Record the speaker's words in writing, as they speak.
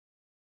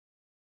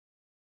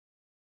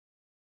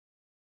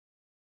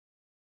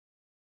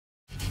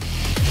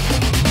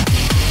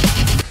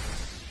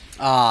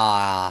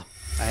Ah,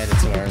 I hit it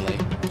too early.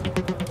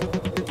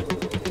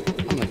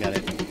 I'm gonna get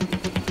it.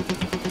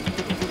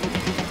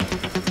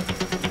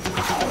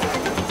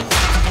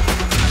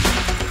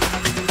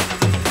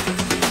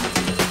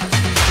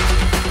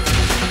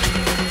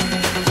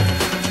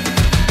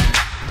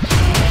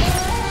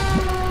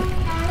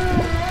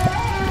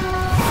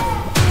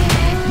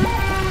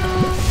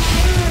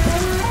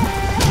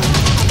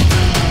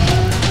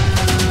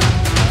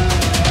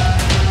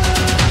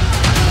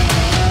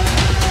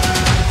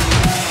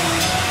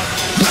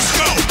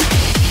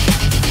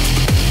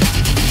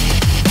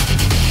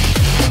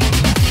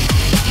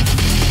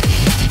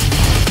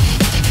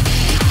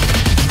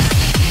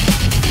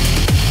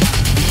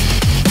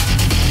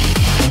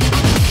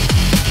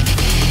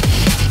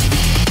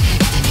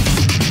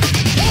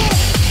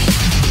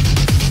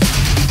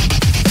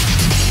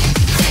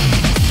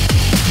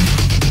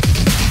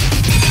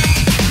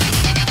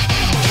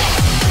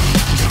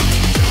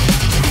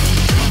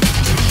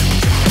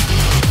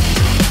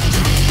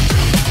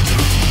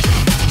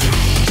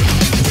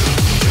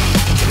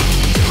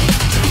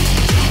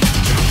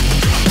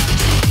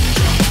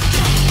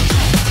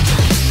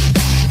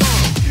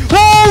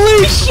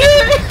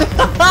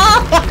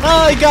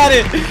 I got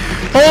it!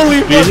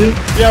 Holy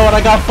fuck! Yeah, when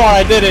I got far,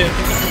 I did it.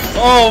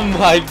 Oh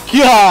my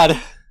god!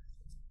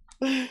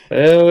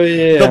 Hell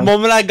yeah! The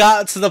moment I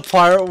got to the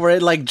part where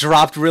it like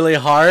dropped really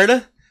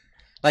hard,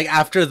 like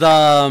after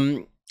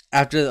the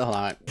hold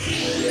on,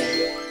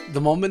 the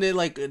moment it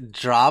like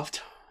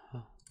dropped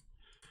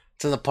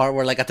to the part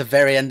where like at the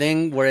very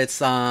ending where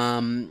it's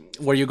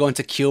where you go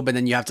into cube and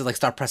then you have to like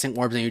start pressing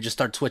orbs and you just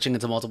start switching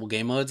into multiple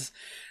game modes.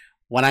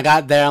 When I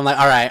got there, I'm like,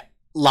 all right,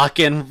 lock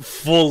in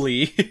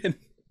fully.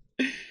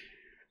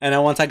 And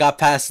then once I got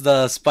past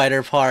the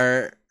spider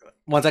part,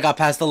 once I got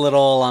past the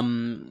little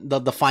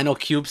the final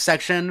cube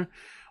section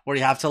where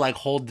you have to like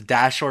hold the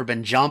dash orb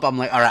and jump, I'm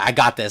like, all right, I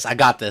got this. I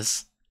got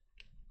this.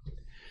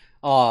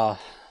 Oh.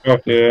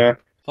 Okay.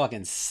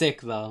 Fucking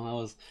sick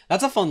though.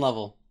 That's a fun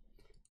level.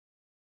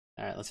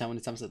 All right, let's see how many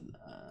attempts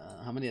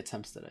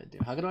did I do?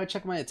 How do I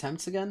check my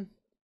attempts again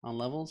on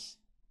levels?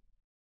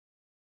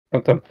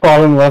 At the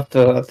bottom left,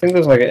 I think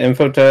there's like an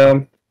info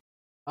tab.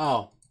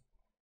 Oh.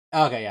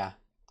 Okay, yeah.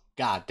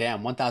 God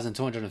damn,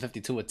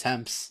 1,252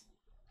 attempts.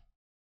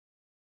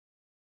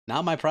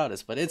 Not my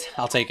proudest, but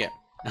I'll take it.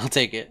 I'll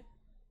take it.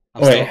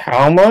 Wait,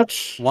 how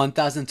much?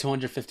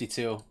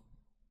 1,252.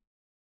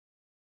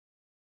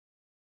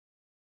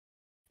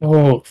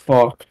 Oh,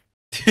 fuck.